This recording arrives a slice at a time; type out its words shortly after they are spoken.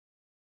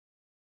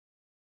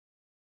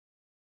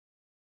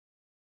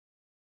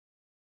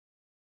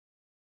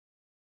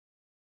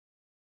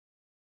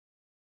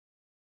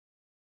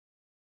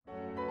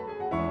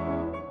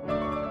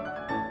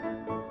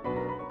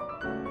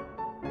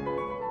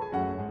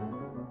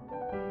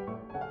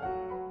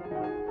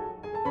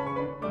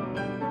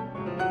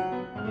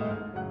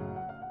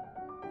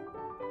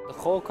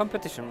whole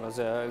competition was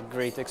a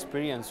great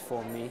experience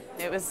for me.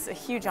 It was a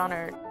huge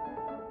honor.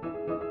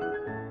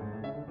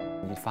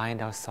 You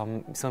find out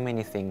so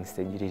many things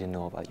that you didn't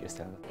know about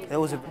yourself. It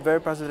was a very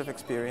positive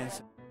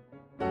experience.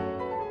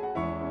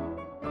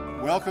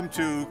 Welcome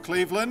to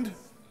Cleveland,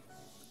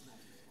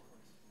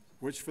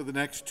 which for the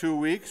next 2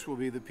 weeks will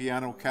be the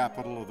piano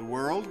capital of the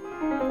world.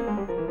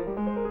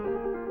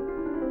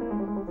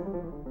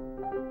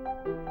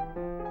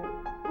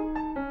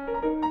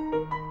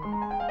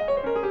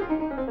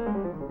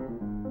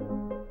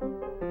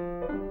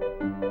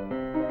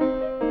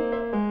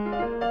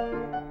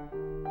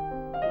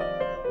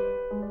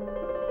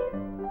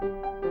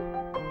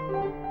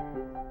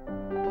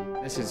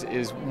 This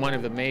is one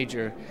of the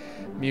major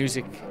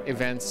music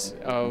events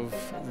of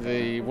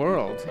the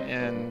world,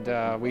 and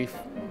we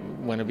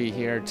want to be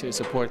here to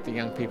support the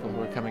young people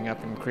who are coming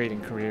up and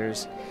creating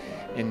careers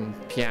in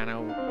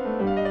piano.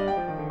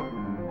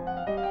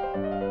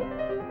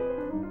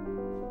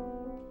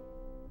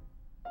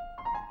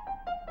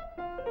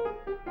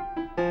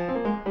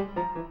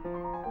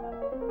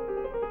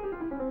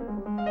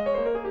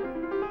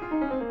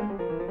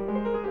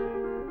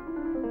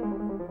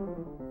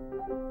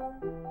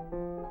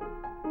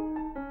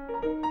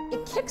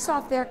 It kicks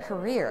off their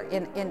career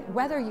in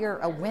whether you're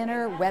a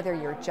winner, whether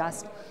you're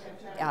just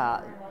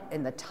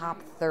in the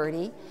top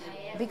 30,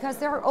 because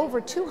there are over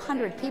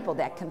 200 people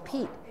that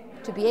compete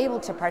to be able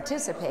to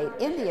participate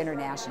in the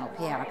international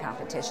piano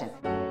competition.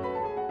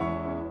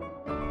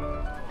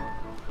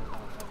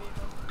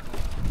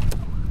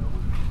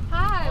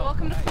 Hi,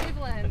 welcome to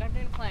Cleveland. I'm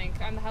Dana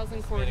Plank. I'm the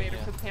housing coordinator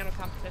for the piano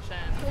competition.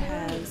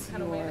 Has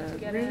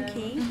your room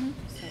key.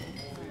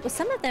 Well,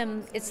 some of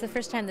them, it's the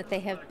first time that they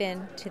have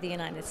been to the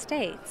United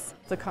States.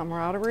 The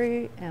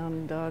camaraderie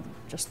and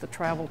just the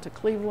travel to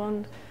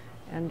Cleveland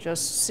and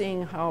just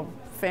seeing how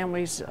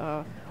families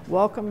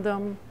welcome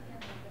them,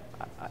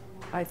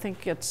 I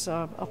think it's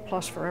a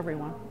plus for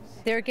everyone.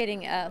 They're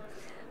getting a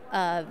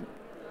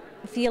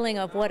feeling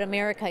of what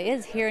America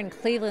is here in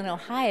Cleveland,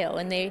 Ohio,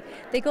 and they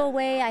go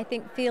away, I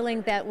think,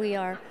 feeling that we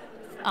are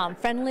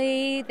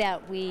friendly,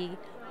 that we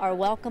are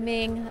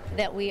welcoming,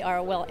 that we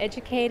are well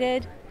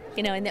educated,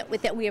 you know, and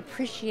that we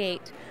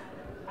appreciate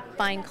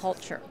fine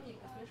culture.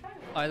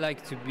 I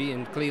like to be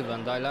in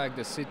Cleveland. I like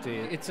the city.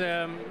 It's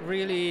a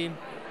really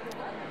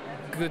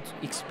good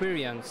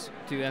experience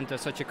to enter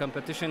such a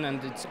competition,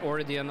 and it's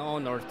already an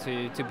honor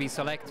to be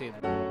selected.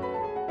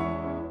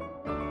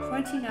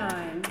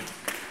 29.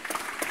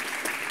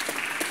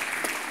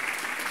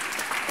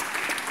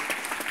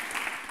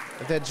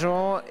 The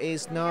draw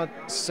is not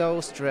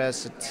so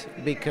stressed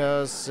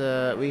because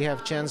we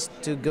have chance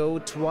to go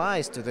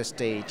twice to the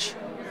stage.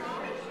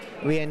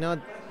 We are not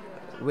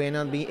being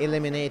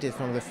eliminated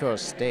from the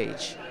first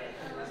stage.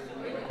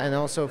 And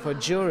also for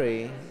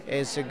jury,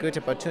 it's a good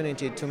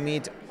opportunity to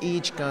meet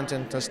each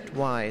contest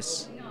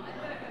twice.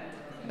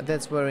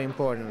 That's very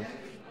important.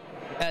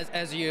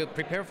 As you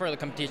prepare for the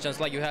competitions,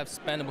 like you have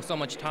spent so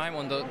much time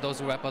on those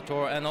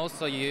repertoire, and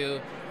also you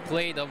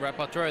play the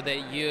repertoire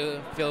that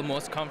you feel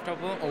most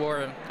comfortable,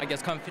 or I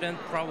guess confident,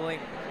 probably.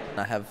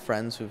 I have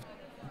friends who've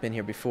been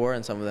here before,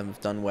 and some of them have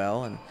done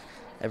well, and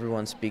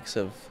everyone speaks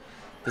of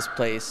this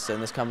place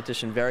and this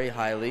competition very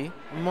highly.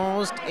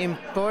 Most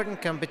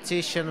important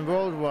competition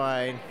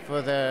worldwide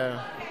for the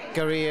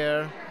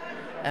career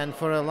and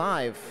for a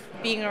life.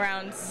 Being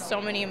around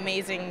so many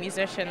amazing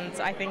musicians,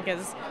 I think,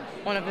 is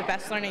one of the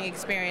best learning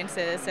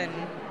experiences and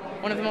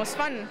one of the most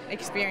fun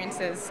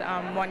experiences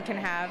one can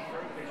have,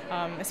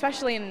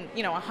 especially in,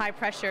 you know, a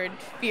high-pressured,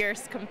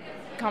 fierce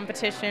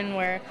competition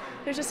where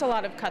there's just a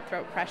lot of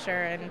cutthroat pressure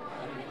and,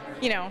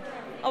 you know,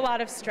 a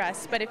lot of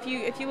stress. But if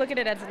you look at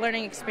it as a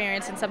learning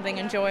experience and something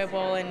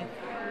enjoyable, and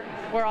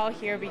we're all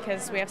here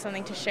because we have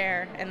something to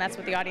share, and that's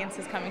what the audience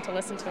is coming to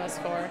listen to us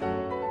for.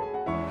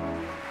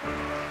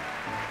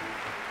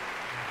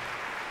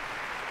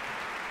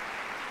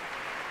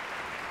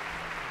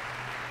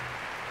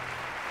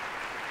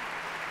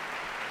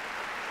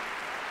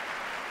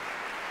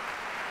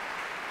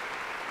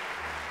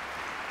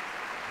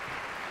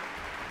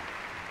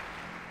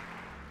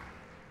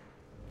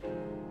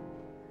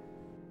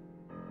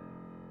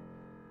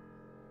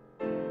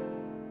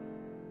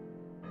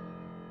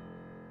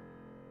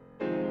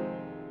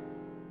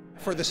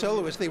 For the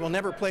soloist, they will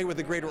never play with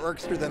a greater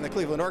orchestra than the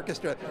Cleveland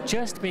Orchestra.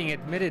 Just being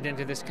admitted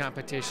into this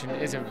competition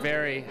is a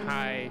very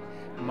high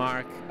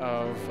mark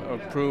of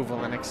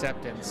approval and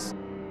acceptance.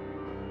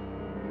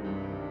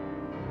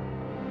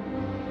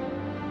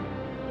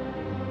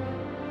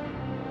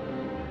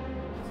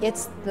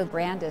 It's the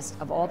grandest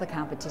of all the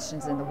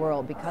competitions in the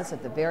world because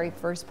of the very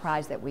first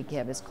prize that we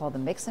give. It's called the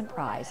Mixon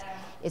Prize.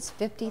 It's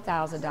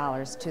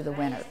 $50,000 to the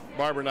winner.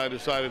 Barbara and I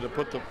decided to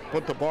put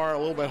the bar a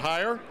little bit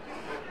higher,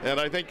 and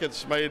I think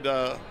it's made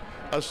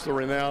us the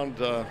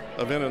renowned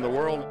event in the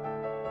world.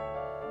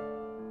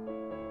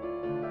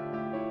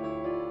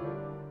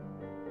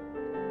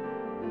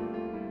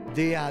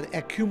 They are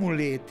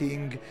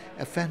accumulating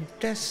a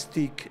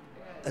fantastic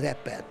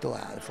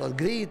repertoire, for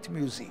great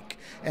music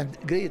and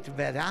great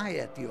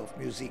variety of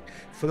music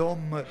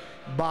from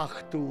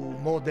Bach to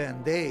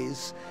modern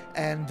days,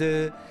 and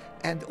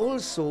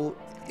also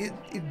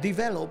it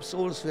develops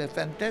also a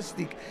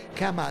fantastic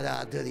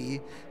camaraderie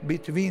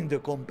between the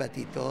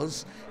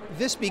competitors.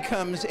 This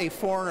becomes a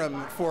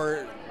forum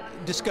for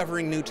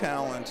discovering new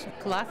talent.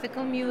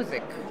 Classical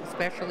music,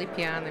 especially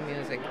piano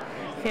music,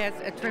 has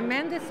a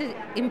tremendous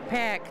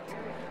impact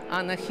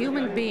on the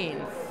human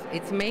beings.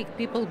 It makes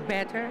people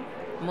better,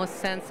 more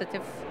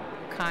sensitive,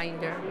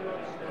 kinder,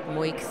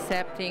 more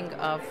accepting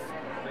of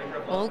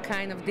all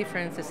kinds of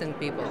differences in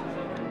people.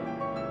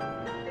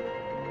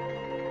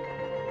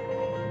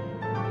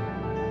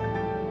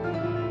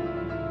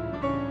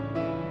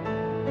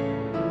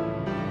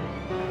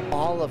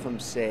 All of them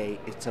say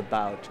it's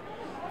about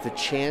the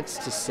chance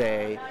to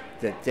say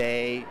that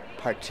they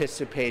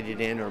participated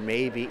in or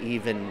maybe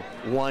even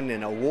won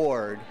an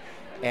award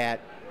at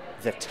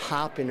the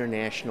top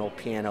international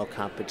piano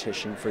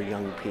competition for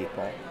young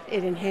people.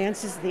 It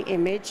enhances the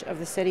image of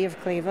the city of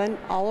Cleveland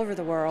all over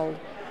the world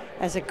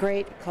as a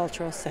great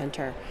cultural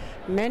center.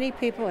 Many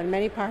people in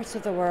many parts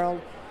of the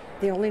world,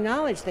 the only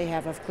knowledge they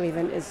have of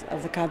Cleveland is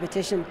of the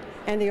competition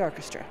and the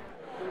orchestra.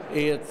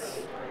 It's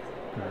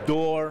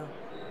door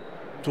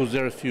to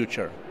their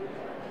future.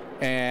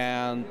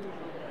 And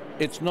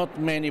it's not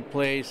many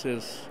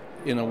places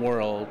in the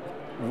world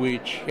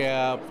which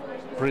have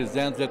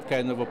present that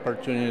kind of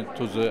opportunity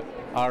to the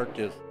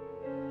artist.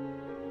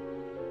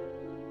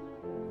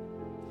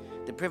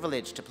 The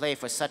privilege to play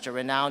for such a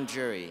renowned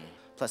jury,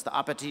 plus the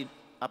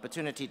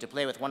opportunity to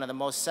play with one of the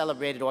most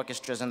celebrated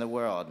orchestras in the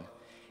world,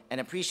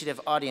 and appreciative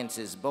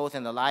audiences both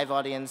in the live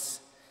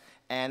audience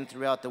and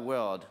throughout the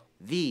world.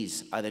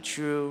 These are the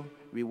true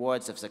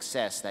rewards of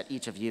success that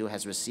each of you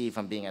has received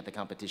from being at the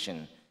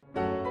competition.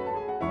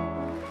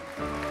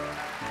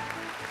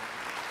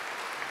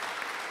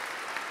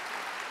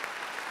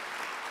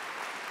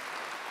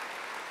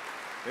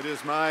 It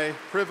is my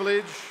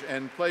privilege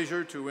and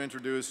pleasure to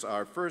introduce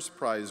our first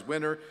prize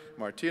winner,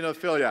 Martina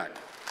Filiak.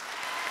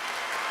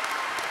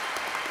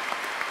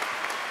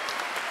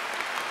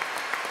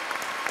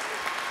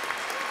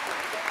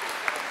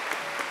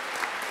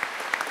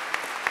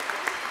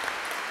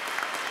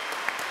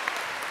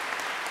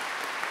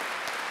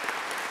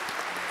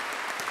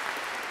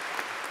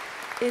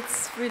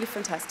 It's really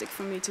fantastic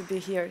for me to be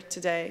here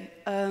today.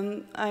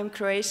 I'm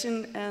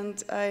Croatian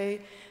and I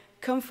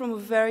come from a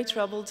very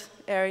troubled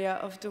area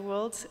of the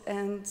world,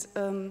 and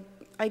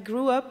I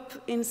grew up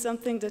in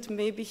something that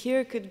maybe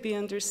here could be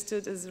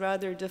understood as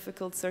rather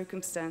difficult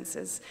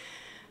circumstances.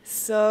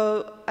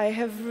 So I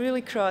have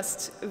really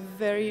crossed a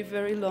very,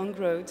 very long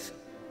road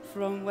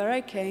from where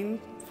I came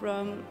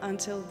from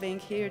until being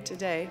here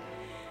today.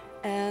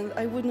 And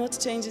I would not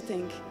change a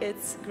thing.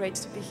 It's great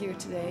to be here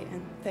today,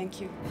 and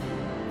thank you.